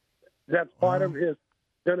 That's part of his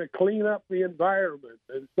going to clean up the environment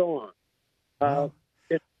and so on.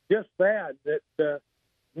 It's just sad that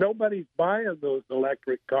nobody's buying those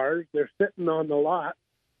electric cars. They're sitting on the lot,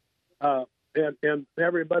 and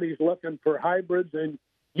everybody's looking for hybrids and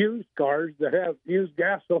used cars that have used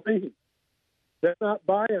gasoline. They're not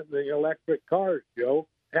buying the electric cars, Joe.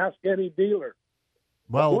 Ask any dealer.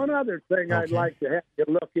 Well, one other thing I'd like to have you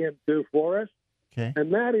look into for us,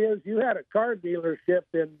 and that is you had a car dealership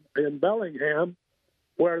in Bellingham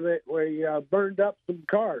where they burned up some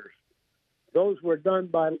cars. Those were done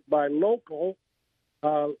by local,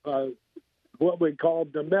 what we call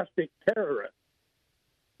domestic terrorists,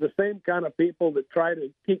 the same kind of people that try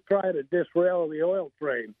to disrail the oil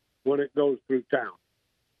train when it goes through town.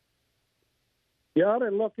 You ought to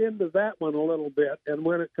look into that one a little bit. And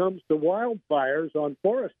when it comes to wildfires on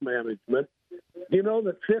forest management, you know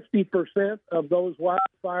that 50% of those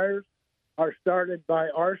wildfires are started by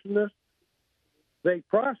arsonists. They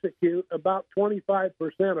prosecute about 25%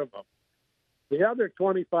 of them. The other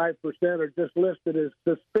 25% are just listed as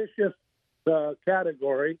suspicious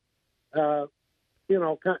category, kind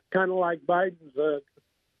of like Biden's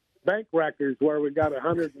bank records where we got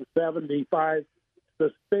 175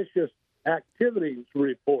 suspicious activities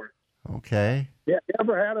reports. Okay. Yeah, you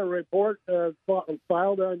ever had a report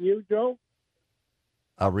filed on you, Joe?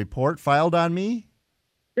 A report filed on me?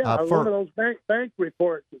 Yeah, one of those bank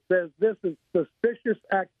reports that says this is suspicious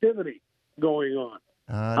activity going on.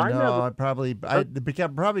 Probably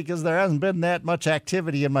because there hasn't been that much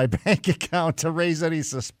activity in my bank account to raise any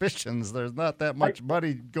suspicions. There's not that much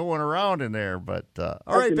money going around in there. But all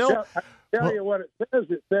right, Bill. Tell you what it says.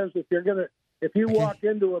 It says if you walk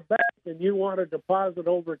into a bank and you want to deposit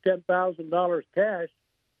over $10,000 cash,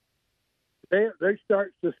 they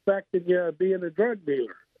start suspecting you of being a drug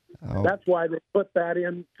dealer. Oh. That's why they put that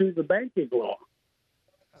into the banking law.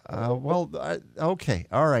 Okay,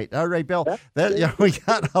 all right, Bill. We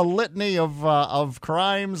got a litany of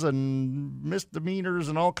crimes and misdemeanors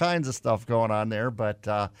and all kinds of stuff going on there. But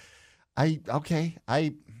all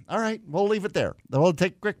right, we'll leave it there. We'll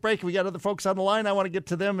take a quick break. We got other folks on the line. I want to get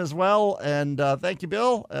to them as well. And thank you,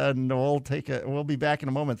 Bill. And we'll be back in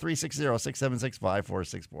a moment.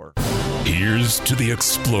 360-676-5464. Here's to the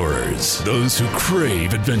explorers, those who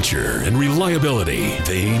crave adventure and reliability.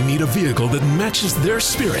 They need a vehicle that matches their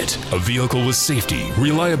spirit. A vehicle with safety,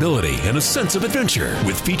 reliability, and a sense of adventure.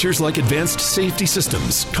 With features like advanced safety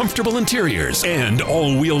systems, comfortable interiors, and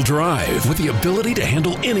all-wheel drive. With the ability to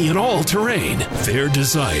handle any and all terrain. Their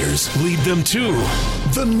desires lead them to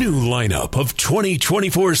the new lineup of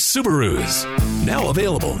 2024 Subarus. Now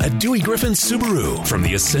available at Dewey Griffin Subaru. From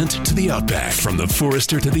the Ascent to the Outback, from the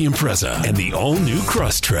Forester to the Impreza, and the all-new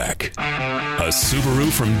Crosstrek. A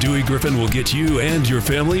Subaru from Dewey Griffin will get you and your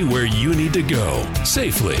family where you need to go,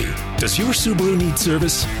 safely. Does your Subaru need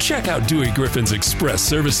service? Check out Dewey Griffin's Express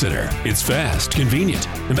Service Center. It's fast, convenient,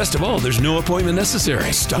 and best of all, there's no appointment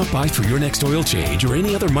necessary. Stop by for your next oil change or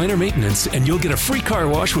any other minor maintenance, and you'll get a free car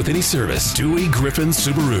wash with any service. Dewey Griffin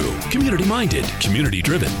Subaru. Community-minded,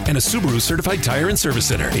 community-driven, and a Subaru certified tire and service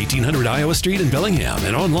center. 1800 Iowa Street in Bellingham,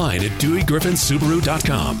 and online at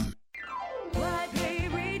DeweyGriffinSubaru.com.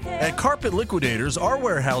 At Carpet Liquidators, our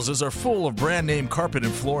warehouses are full of brand name carpet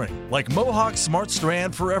and flooring, like Mohawk Smart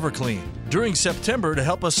Strand Forever Clean. During September, to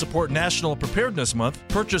help us support National Preparedness Month,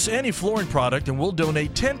 purchase any flooring product and we'll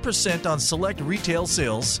donate 10% on select retail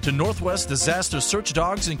sales to Northwest Disaster Search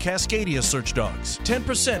Dogs and Cascadia Search Dogs.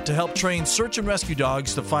 10% to help train search and rescue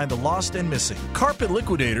dogs to find the lost and missing. Carpet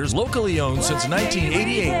Liquidators, locally owned since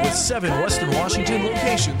 1988 with 7 Western Washington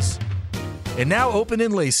locations. And now open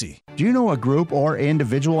in Lacey. Do you know a group or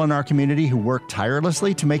individual in our community who work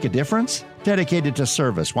tirelessly to make a difference? Dedicated to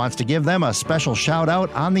Service wants to give them a special shout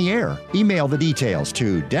out on the air. Email the details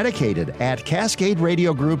to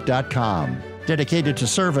dedicated@cascaderadiogroup.com. Dedicated to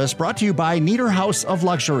Service brought to you by Nieder House of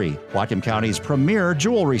Luxury, Whatcom County's premier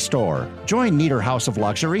jewelry store. Join Nieder House of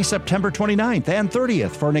Luxury September 29th and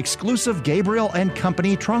 30th for an exclusive Gabriel and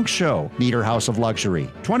Company trunk show. Nieder House of Luxury,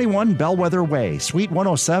 21 Bellwether Way, Suite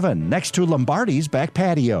 107, next to Lombardi's back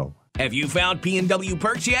patio. Have you found P&W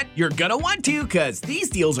Perks yet? You're gonna want to, because these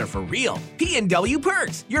deals are for real. P&W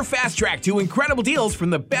Perks, your fast track to incredible deals from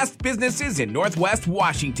the best businesses in Northwest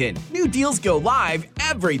Washington. New deals go live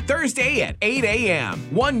every Thursday at 8 a.m.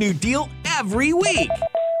 One new deal every week.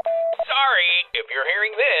 Sorry, if you're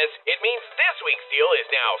hearing this, it means this week's deal is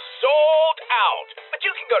now sold out. But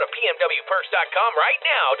you can go to pmwperks.com right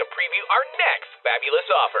now to preview our next fabulous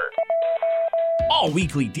offer. All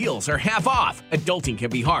weekly deals are half off. Adulting can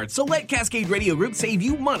be hard, so let Cascade Radio Group save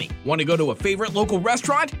you money. Want to go to a favorite local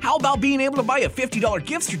restaurant? How about being able to buy a $50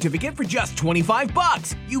 gift certificate for just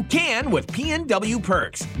 $25? You can with P&W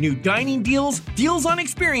Perks. New dining deals, deals on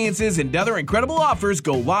experiences, and other incredible offers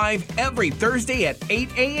go live every Thursday at 8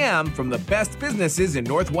 a.m. from the best businesses in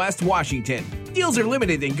Northwest Washington. Deals are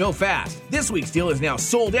limited and go fast. This week's deal is now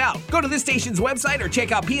sold out. Go to this station's website or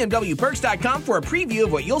check out pmwperks.com for a preview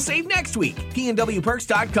of what you'll save next week.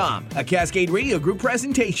 pmwperks.com, a Cascade Radio Group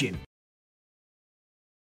presentation.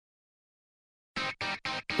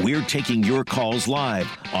 We're taking your calls live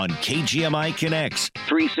on KGMI Connects,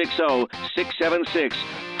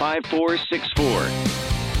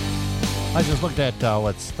 360-676-5464. I just looked at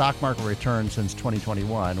what stock market returns since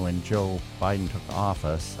 2021 when Joe Biden took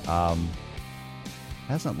office.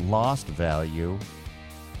 Hasn't lost value.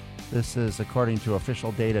 This is according to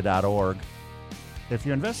officialdata.org. If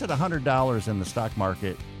you invested $100 in the stock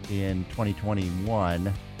market in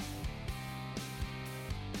 2021,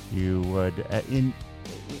 you would,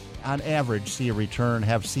 on average,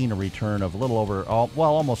 have seen a return of a little over,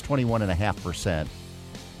 almost 21.5%,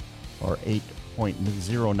 or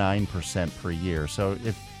 8.09% per year. So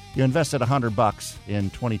if you invested $100 in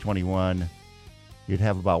 2021, you'd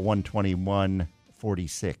have about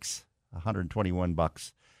 $121.46,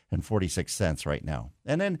 $121.46 right now.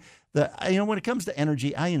 And then when it comes to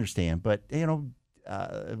energy, I understand, but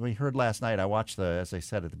we heard last night. I watched as I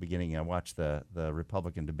said at the beginning, I watched the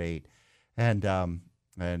Republican debate, and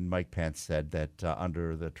Mike Pence said that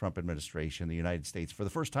under the Trump administration, the United States, for the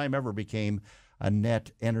first time ever, became a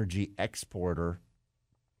net energy exporter.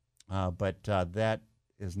 But that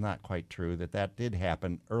is not quite true. That did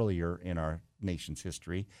happen earlier in our nation's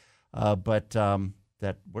history, but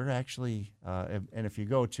that we're actually, and if you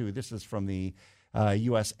go to, this is from the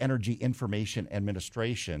U.S. Energy Information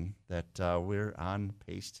Administration, that we're on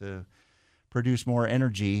pace to produce more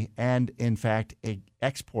energy and, in fact,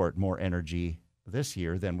 export more energy this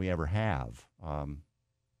year than we ever have. And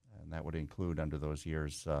that would include under those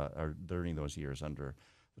years, or during those years under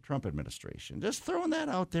the Trump administration. Just throwing that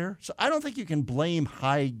out there. So I don't think you can blame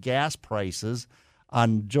high gas prices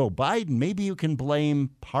on Joe Biden. Maybe you can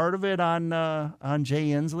blame part of it on Jay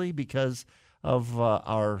Inslee because of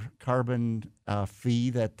our carbon fee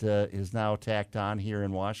that is now tacked on here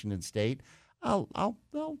in Washington State. I'll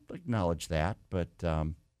acknowledge that, but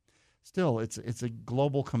still, it's a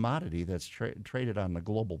global commodity that's traded on the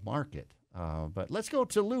global market. But let's go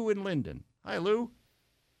to Lou in Linden. Hi, Lou.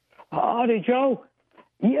 Howdy, Joe.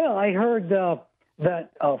 Yeah, I heard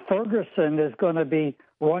that Ferguson is going to be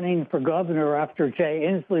running for governor after Jay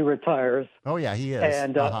Inslee retires. Oh, yeah, he is.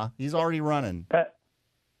 And he's already running.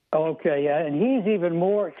 Okay, yeah, and he's even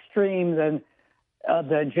more extreme than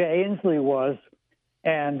Jay Inslee was.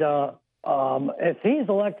 And if he's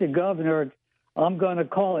elected governor, I'm going to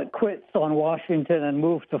call it quits on Washington and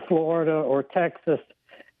move to Florida or Texas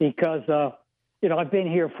because, I've been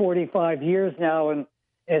here 45 years now, and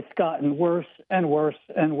it's gotten worse and worse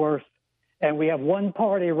and worse. And we have one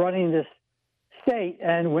party running this state,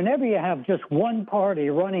 and whenever you have just one party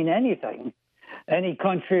running anything, any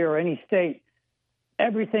country or any state,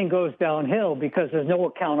 everything goes downhill because there's no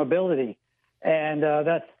accountability. And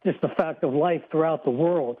that's just a fact of life throughout the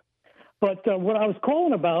world. But what I was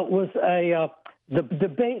calling about was the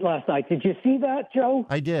debate last night. Did you see that, Joe?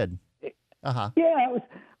 I did. Yeah.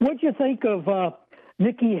 What'd you think of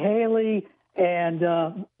Nikki Haley and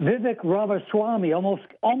Vivek Ramaswamy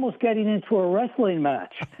almost getting into a wrestling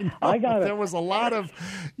match? There was a lot of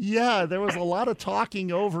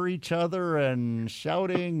talking over each other and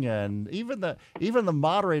shouting, and even the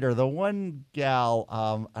moderator, the one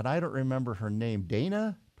gal, and I don't remember her name,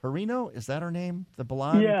 Dana Perino, is that her name? The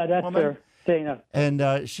blonde that's her, Dana.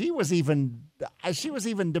 And she was even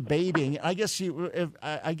debating. I guess she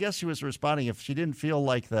was responding if she didn't feel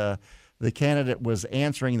like the candidate was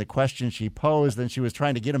answering the question she posed, then she was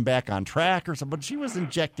trying to get him back on track or something. But she was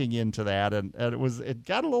injecting into that, and it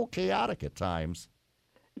got a little chaotic at times.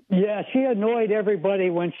 Yeah, she annoyed everybody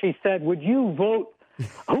when she said, "Would you vote?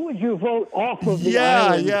 Who would you vote off of the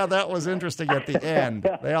island?" Yeah, that was interesting at the end.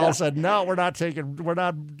 They all said, "No, we're not taking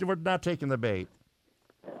the bait."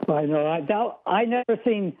 I know. I never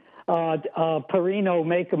seen Perino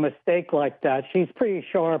make a mistake like that. She's pretty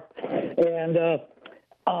sharp, and.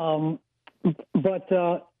 But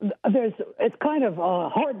it's kind of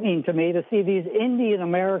heartening to me to see these Indian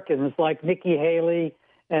Americans like Nikki Haley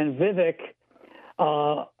and Vivek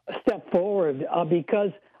step forward because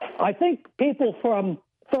I think people from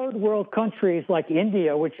third world countries like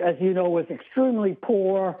India, which, as you know, is extremely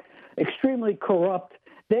poor, extremely corrupt,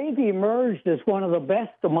 they've emerged as one of the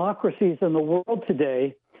best democracies in the world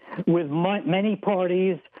today with many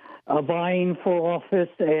parties vying for office,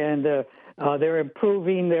 and they're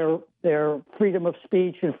improving their freedom of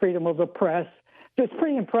speech and freedom of the press. So it's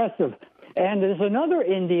pretty impressive. And there's another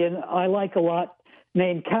Indian I like a lot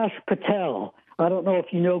named Kash Patel. I don't know if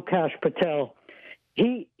you know Kash Patel.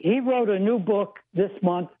 He wrote a new book this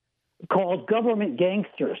month called Government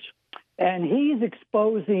Gangsters, and he's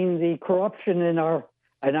exposing the corruption in our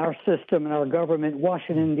system, in our government,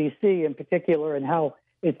 Washington, D.C. in particular, and how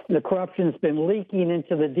the corruption's been leaking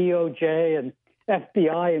into the DOJ and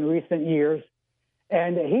FBI in recent years.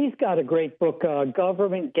 And he's got a great book,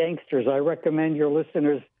 Government Gangsters. I recommend your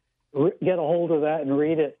listeners get a hold of that and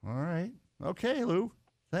read it. All right. Okay, Lou.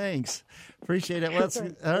 Thanks. Appreciate it.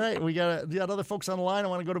 All right. We got other folks on the line. I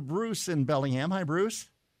want to go to Bruce in Bellingham. Hi, Bruce.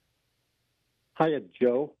 Hiya,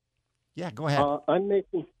 Joe. Yeah, go ahead. I'm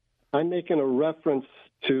making a reference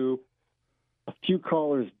to a few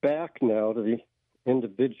callers back now to the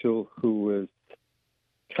individual who was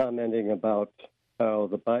commenting about how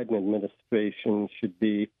the Biden administration should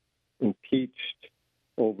be impeached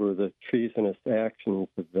over the treasonous actions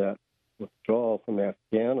of that withdrawal from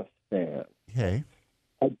Afghanistan. Okay.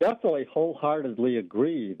 I definitely wholeheartedly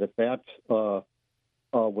agree that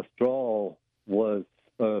withdrawal was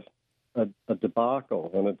a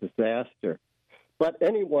debacle and a disaster. But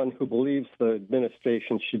anyone who believes the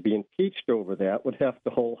administration should be impeached over that would have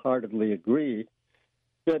to wholeheartedly agree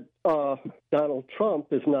that Donald Trump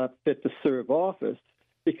is not fit to serve office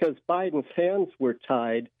because Biden's hands were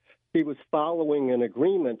tied. He was following an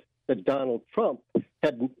agreement that Donald Trump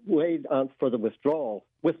had laid on for the withdrawal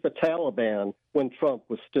with the Taliban when Trump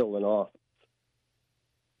was still in office.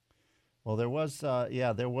 Well, there was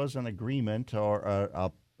an agreement or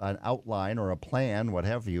an outline or a plan, what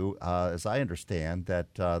have you, as I understand,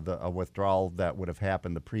 that a withdrawal that would have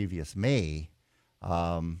happened the previous May.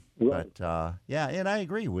 Right. But and I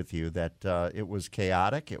agree with you that it was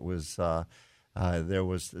chaotic. It was there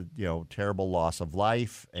was terrible loss of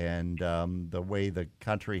life, and the way the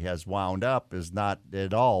country has wound up is not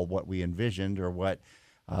at all what we envisioned or what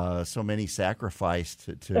so many sacrificed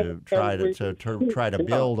to try to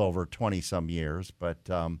build over 20 some years. But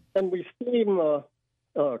and we seem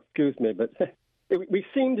excuse me, but we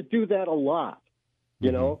seem to do that a lot.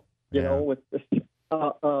 You know, with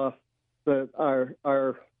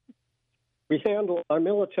we handle our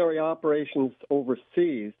military operations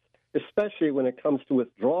overseas, especially when it comes to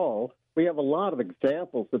withdrawal. We have a lot of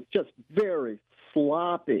examples of just very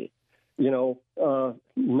sloppy,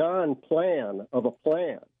 non-plan of a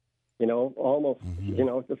plan. Almost,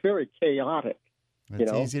 it's very chaotic.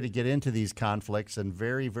 It's easy to get into these conflicts and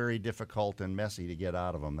very, very difficult and messy to get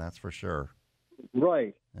out of them. That's for sure.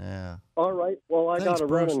 Right. Yeah. All right. Well, I got to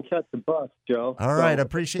run and catch the bus, Joe. All right. I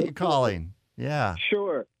appreciate you calling. Yeah.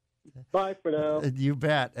 Sure. Bye for now. You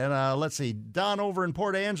bet. And let's see. Don over in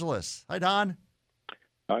Port Angeles. Hi, Don.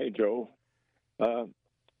 Hi, Joe.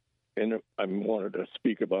 And I wanted to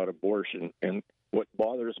speak about abortion. And what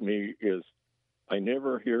bothers me is I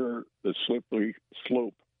never hear the slippery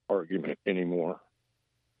slope argument anymore.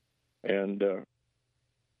 And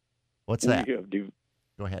what's that? Go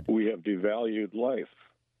ahead. We have devalued life,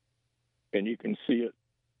 and you can see it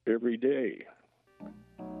every day.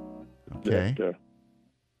 Okay. That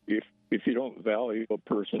if you don't value a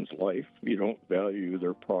person's life, you don't value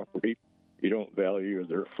their property, you don't value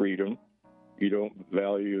their freedom, you don't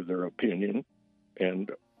value their opinion,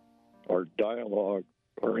 and our dialogue,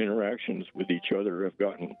 our interactions with each other have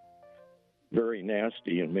gotten very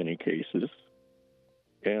nasty in many cases.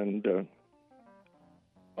 And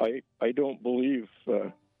I don't believe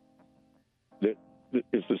that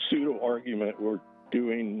it's a pseudo argument we're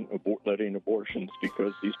doing letting abortions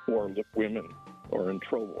because these poor women are in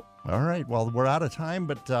trouble. All right. Well, we're out of time,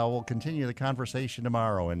 but we'll continue the conversation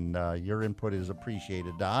tomorrow, and your input is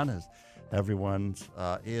appreciated, Don, as everyone's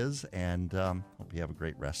is, and hope you have a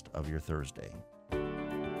great rest of your Thursday.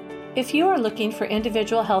 If you are looking for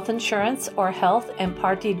individual health insurance or health and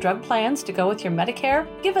Part D drug plans to go with your Medicare,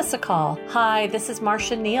 give us a call. Hi, this is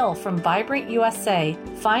Marcia Neal from Vibrant USA.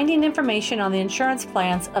 Finding information on the insurance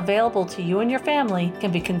plans available to you and your family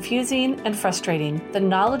can be confusing and frustrating. The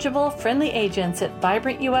knowledgeable, friendly agents at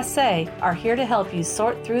Vibrant USA are here to help you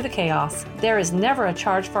sort through the chaos. There is never a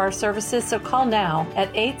charge for our services, so call now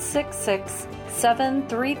at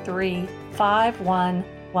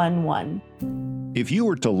 866-733-5111. If you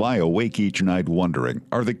were to lie awake each night wondering,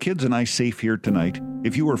 are the kids and I safe here tonight?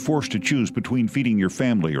 If you were forced to choose between feeding your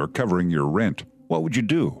family or covering your rent, what would you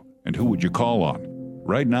do? And who would you call on?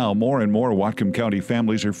 Right now, more and more Whatcom County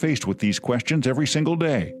families are faced with these questions every single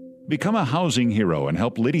day. Become a housing hero and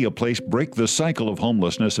help Lydia Place break the cycle of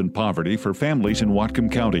homelessness and poverty for families in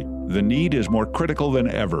Whatcom County. The need is more critical than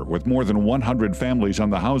ever, with more than 100 families on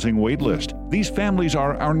the housing wait list. These families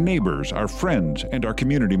are our neighbors, our friends, and our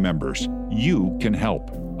community members. You can help.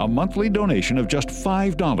 A monthly donation of just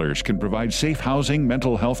 $5 can provide safe housing,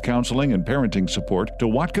 mental health counseling, and parenting support to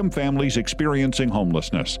Whatcom families experiencing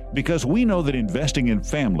homelessness. Because we know that investing in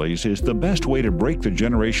families is the best way to break the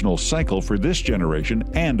generational cycle for this generation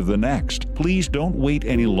and the next. Please don't wait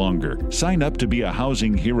any longer. Sign up to be a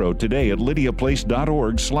housing hero today at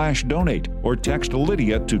lydiaplace.org/donate or text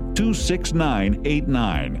Lydia to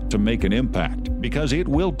 26989 to make an impact. Because it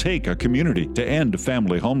will take a community to end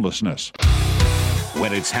family homelessness.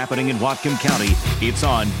 When it's happening in Whatcom County, it's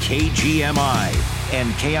on KGMI and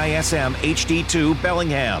KISM HD2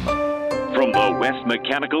 Bellingham. From the West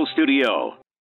Mechanical Studio,